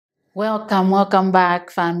Welcome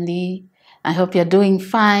back, family. I hope you're doing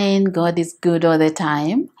fine. God is good all the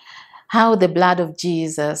time. How the blood of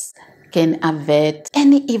Jesus can avert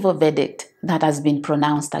any evil verdict that has been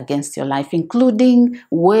pronounced against your life, including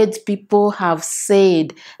words people have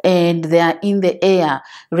said and they are in the air,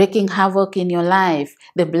 wreaking havoc in your life.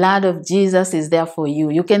 The blood of Jesus is there for you.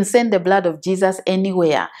 You can send the blood of Jesus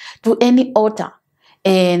anywhere, to any altar,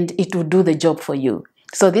 and it will do the job for you.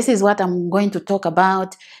 So this is what I'm going to talk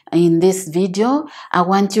about in this video. I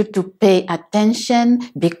want you to pay attention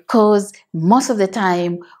because most of the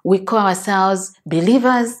time we call ourselves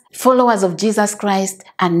believers, followers of Jesus Christ,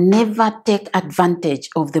 and never take advantage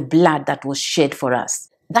of the blood that was shed for us.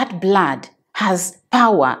 That blood has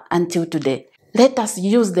power until today. Let us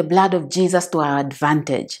use the blood of Jesus to our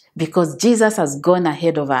advantage because Jesus has gone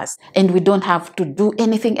ahead of us and we don't have to do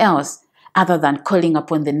anything else other than calling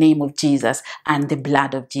upon the name of Jesus and the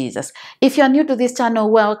blood of Jesus. If you're new to this channel,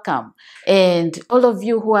 welcome. And all of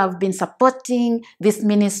you who have been supporting this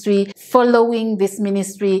ministry, following this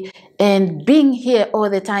ministry, and being here all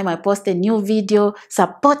the time, I post a new video,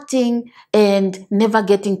 supporting and never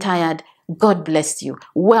getting tired. God bless you.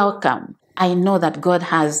 Welcome. I know that God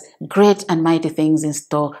has great and mighty things in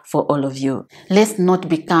store for all of you. Let's not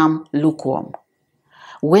become lukewarm.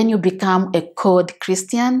 When you become a cold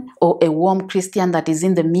Christian or a warm Christian that is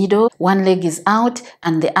in the middle, one leg is out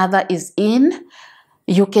and the other is in,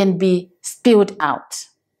 you can be spilled out.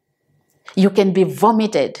 You can be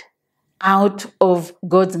vomited out of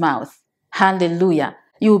God's mouth. Hallelujah.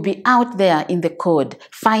 You will be out there in the cold,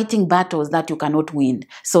 fighting battles that you cannot win.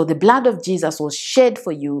 So the blood of Jesus was shed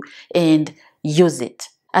for you, and use it.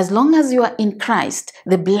 As long as you are in Christ,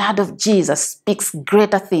 the blood of Jesus speaks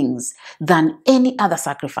greater things than any other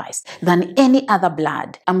sacrifice, than any other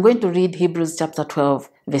blood. I'm going to read Hebrews chapter 12,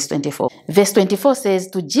 verse 24. Verse 24 says,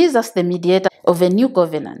 "To Jesus, the mediator of a new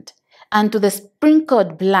covenant, and to the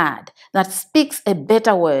sprinkled blood that speaks a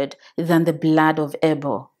better word than the blood of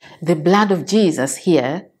Abel." The blood of Jesus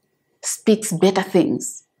here speaks better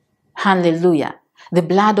things. Hallelujah. The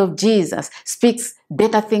blood of Jesus speaks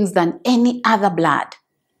better things than any other blood.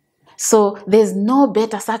 So there's no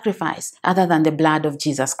better sacrifice other than the blood of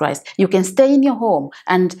Jesus Christ. You can stay in your home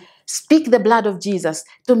and speak the blood of Jesus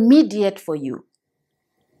to mediate for you.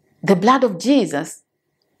 The blood of Jesus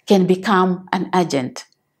can become an agent,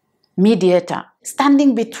 mediator,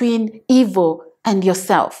 standing between evil and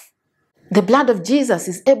yourself. The blood of Jesus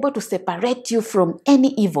is able to separate you from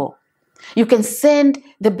any evil. You can send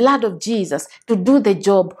the blood of Jesus to do the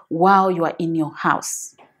job while you are in your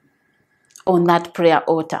house, on that prayer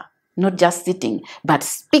altar. Not just sitting, but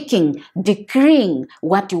speaking, decreeing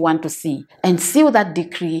what you want to see, and seal that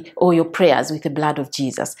decree or your prayers with the blood of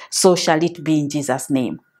Jesus. So shall it be in Jesus'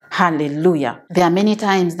 name. Hallelujah. There are many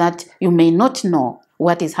times that you may not know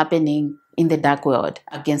what is happening in the dark world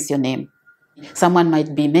against your name. Someone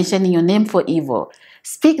might be mentioning your name for evil.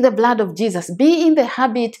 Speak the blood of Jesus. Be in the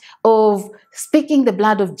habit of speaking the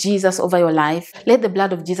blood of Jesus over your life. Let the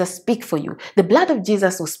blood of Jesus speak for you. The blood of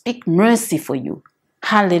Jesus will speak mercy for you.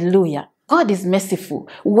 Hallelujah. God is merciful.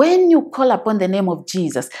 When you call upon the name of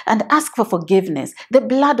Jesus and ask for forgiveness, the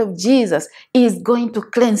blood of Jesus is going to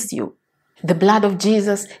cleanse you. The blood of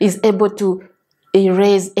Jesus is able to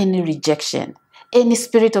erase any rejection, any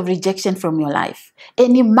spirit of rejection from your life,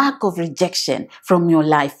 any mark of rejection from your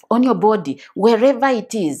life, on your body, wherever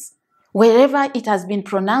it is. Wherever it has been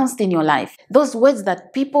pronounced in your life, those words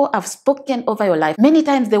that people have spoken over your life, many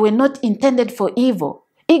times they were not intended for evil.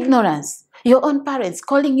 Ignorance, your own parents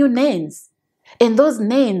calling you names, and those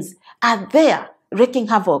names are there wreaking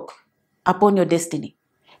havoc upon your destiny.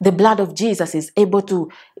 The blood of Jesus is able to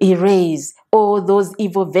erase all those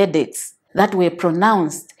evil verdicts that were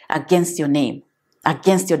pronounced against your name,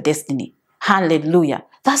 against your destiny. Hallelujah.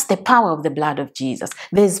 That's the power of the blood of Jesus.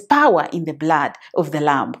 There's power in the blood of the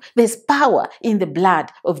Lamb. There's power in the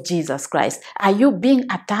blood of Jesus Christ. Are you being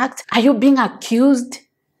attacked? Are you being accused?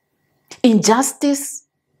 Injustice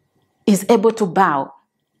is able to bow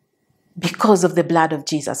because of the blood of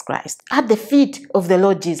Jesus Christ. At the feet of the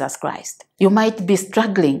Lord Jesus Christ. You might be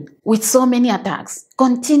struggling with so many attacks,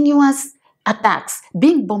 continuous attacks,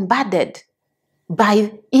 being bombarded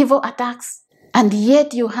by evil attacks, and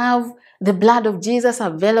yet you have the blood of Jesus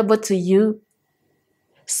available to you.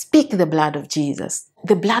 Speak the blood of Jesus.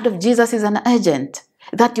 The blood of Jesus is an agent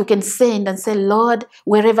that you can send and say, Lord,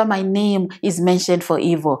 wherever my name is mentioned for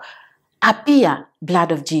evil, appear,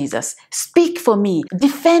 blood of Jesus. Speak for me.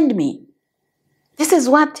 Defend me. This is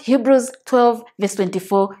what Hebrews 12 verse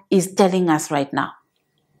 24 is telling us right now.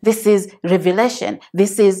 This is revelation.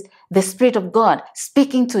 This is the Spirit of God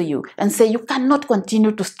speaking to you and say you cannot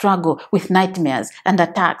continue to struggle with nightmares and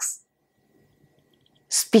attacks.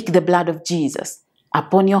 Speak the blood of Jesus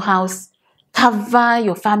upon your house. Cover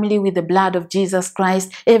your family with the blood of Jesus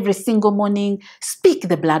Christ every single morning. Speak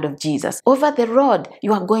the blood of Jesus over the road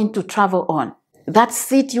you are going to travel on. That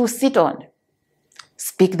seat you sit on.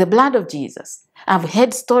 Speak the blood of Jesus. I've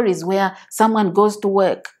heard stories where someone goes to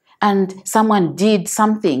work and someone did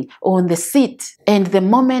something on the seat, and the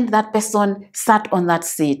moment that person sat on that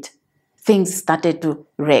seat, things started to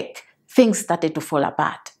wreck. Things started to fall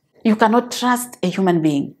apart. You cannot trust a human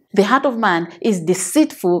being. The heart of man is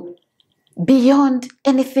deceitful beyond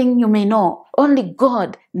anything you may know. Only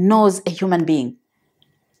God knows a human being.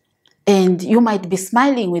 And you might be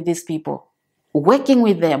smiling with these people, working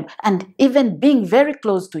with them, and even being very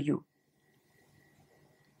close to you.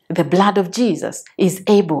 The blood of Jesus is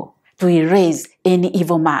able to erase any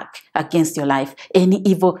evil mark against your life. Any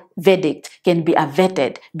evil verdict can be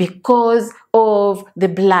averted because of the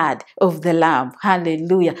blood of the Lamb.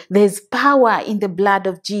 Hallelujah. There's power in the blood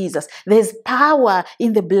of Jesus. There's power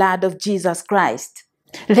in the blood of Jesus Christ.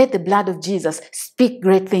 Let the blood of Jesus speak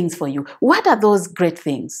great things for you. What are those great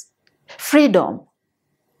things? Freedom.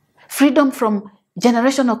 Freedom from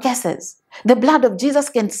generational curses. The blood of Jesus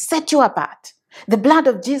can set you apart. The blood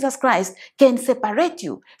of Jesus Christ can separate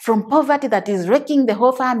you from poverty that is wrecking the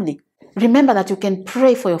whole family. Remember that you can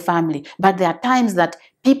pray for your family, but there are times that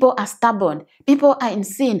people are stubborn, people are in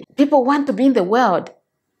sin, people want to be in the world,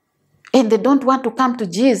 and they don't want to come to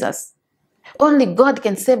Jesus. Only God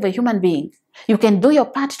can save a human being. You can do your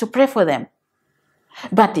part to pray for them.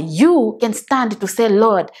 But you can stand to say,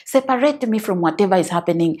 Lord, separate me from whatever is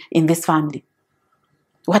happening in this family.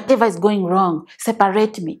 Whatever is going wrong,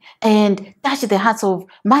 separate me and touch the hearts of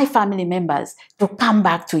my family members to come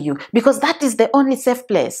back to you, because that is the only safe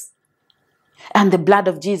place. And the blood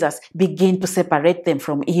of Jesus begin to separate them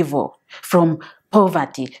from evil, from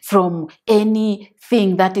poverty, from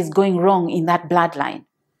anything that is going wrong in that bloodline.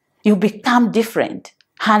 You become different.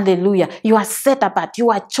 Hallelujah. You are set apart.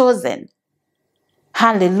 You are chosen.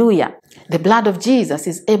 Hallelujah. The blood of Jesus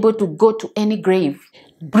is able to go to any grave,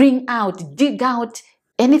 bring out, dig out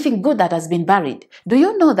anything good that has been buried. Do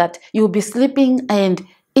you know that you'll be sleeping and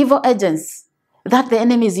evil agents that the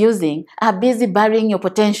enemy is using are busy burying your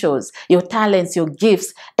potentials, your talents, your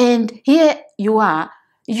gifts? And here you are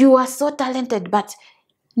so talented, but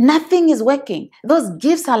nothing is working. Those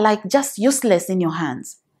gifts are like just useless in your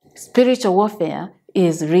hands. Spiritual warfare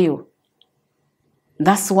is real.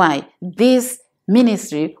 That's why this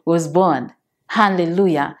ministry was born.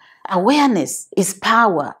 Hallelujah. Awareness is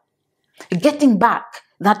power. Getting back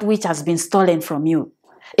that which has been stolen from you,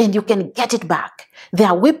 and you can get it back. There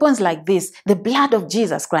are weapons like this, the blood of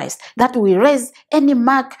Jesus Christ, that will erase any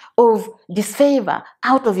mark of disfavor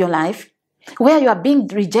out of your life. Where you are being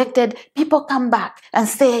rejected, people come back and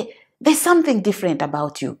say, there's something different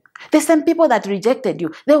about you. The same people that rejected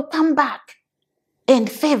you, they'll come back and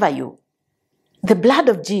favor you. The blood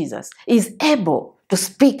of Jesus is able to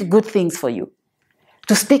speak good things for you,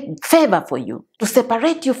 to speak favor for you, to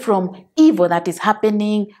separate you from evil that is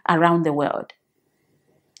happening around the world.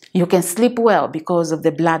 You can sleep well because of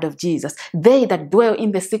the blood of Jesus. They that dwell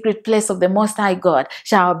in the secret place of the Most High God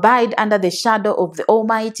shall abide under the shadow of the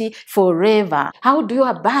Almighty forever. How do you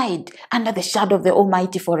abide under the shadow of the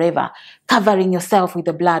Almighty forever? Covering yourself with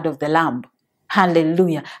the blood of the Lamb.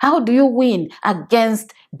 Hallelujah. How do you win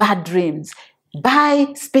against bad dreams? By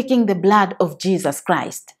speaking the blood of Jesus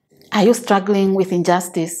Christ. Are you struggling with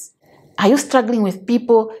injustice? Are you struggling with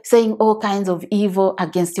people saying all kinds of evil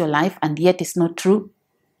against your life and yet it's not true?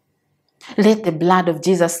 Let the blood of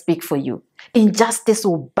Jesus speak for you. Injustice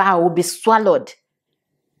will bow, will be swallowed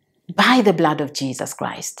by the blood of Jesus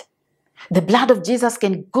Christ. The blood of Jesus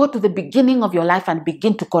can go to the beginning of your life and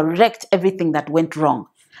begin to correct everything that went wrong.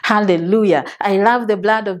 Hallelujah. I love the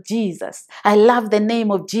blood of Jesus. I love the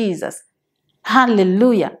name of Jesus.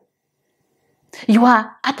 Hallelujah. You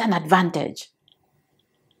are at an advantage.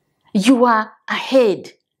 You are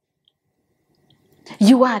ahead.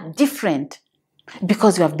 You are different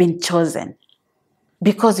because you have been chosen,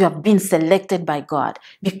 because you have been selected by God,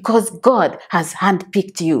 because God has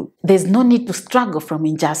handpicked you. There's no need to struggle from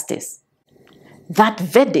injustice. That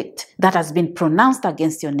verdict that has been pronounced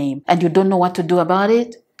against your name and you don't know what to do about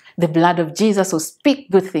it, the blood of Jesus will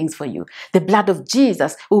speak good things for you. The blood of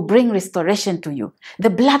Jesus will bring restoration to you. The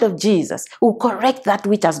blood of Jesus will correct that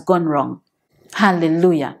which has gone wrong.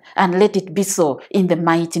 Hallelujah. And let it be so in the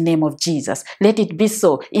mighty name of Jesus. Let it be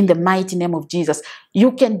so in the mighty name of Jesus.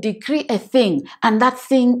 You can decree a thing and that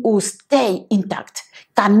thing will stay intact.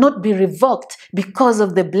 cannot be revoked because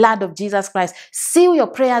of the blood of Jesus Christ. Seal your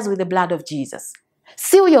prayers with the blood of Jesus.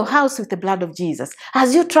 Seal your house with the blood of Jesus.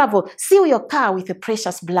 As you travel, seal your car with the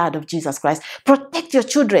precious blood of Jesus Christ. Protect your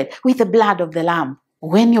children with the blood of the Lamb.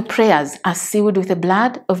 When your prayers are sealed with the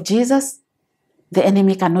blood of Jesus, the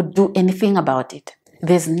enemy cannot do anything about it.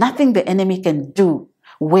 There's nothing the enemy can do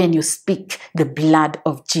when you speak the blood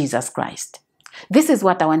of Jesus Christ. This is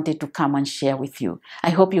what I wanted to come and share with you. I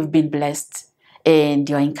hope you've been blessed and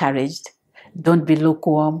you're encouraged. Don't be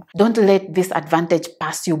lukewarm. Don't let this advantage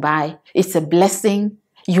pass you by. It's a blessing.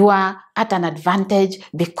 You are at an advantage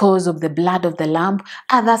because of the blood of the Lamb.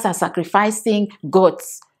 Others are sacrificing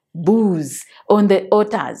goats, bulls on the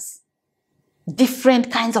altars.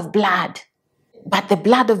 Different kinds of blood. But the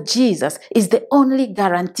blood of Jesus is the only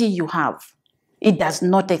guarantee you have. It does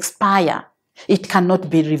not expire. It cannot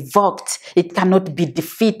be revoked. It cannot be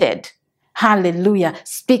defeated. Hallelujah.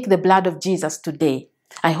 Speak the blood of Jesus today.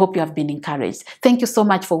 I hope you have been encouraged. Thank you so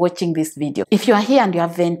much for watching this video. If you are here and you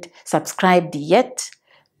haven't subscribed yet,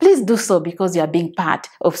 please do so because you are being part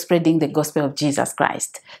of spreading the gospel of Jesus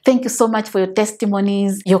Christ. Thank you so much for your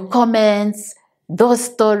testimonies, your comments, those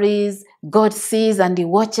stories. God sees and He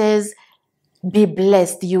watches. Be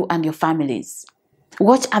blessed, you and your families.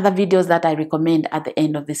 Watch other videos that I recommend at the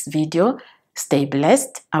end of this video. Stay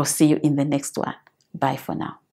blessed. I'll see you in the next one. Bye for now.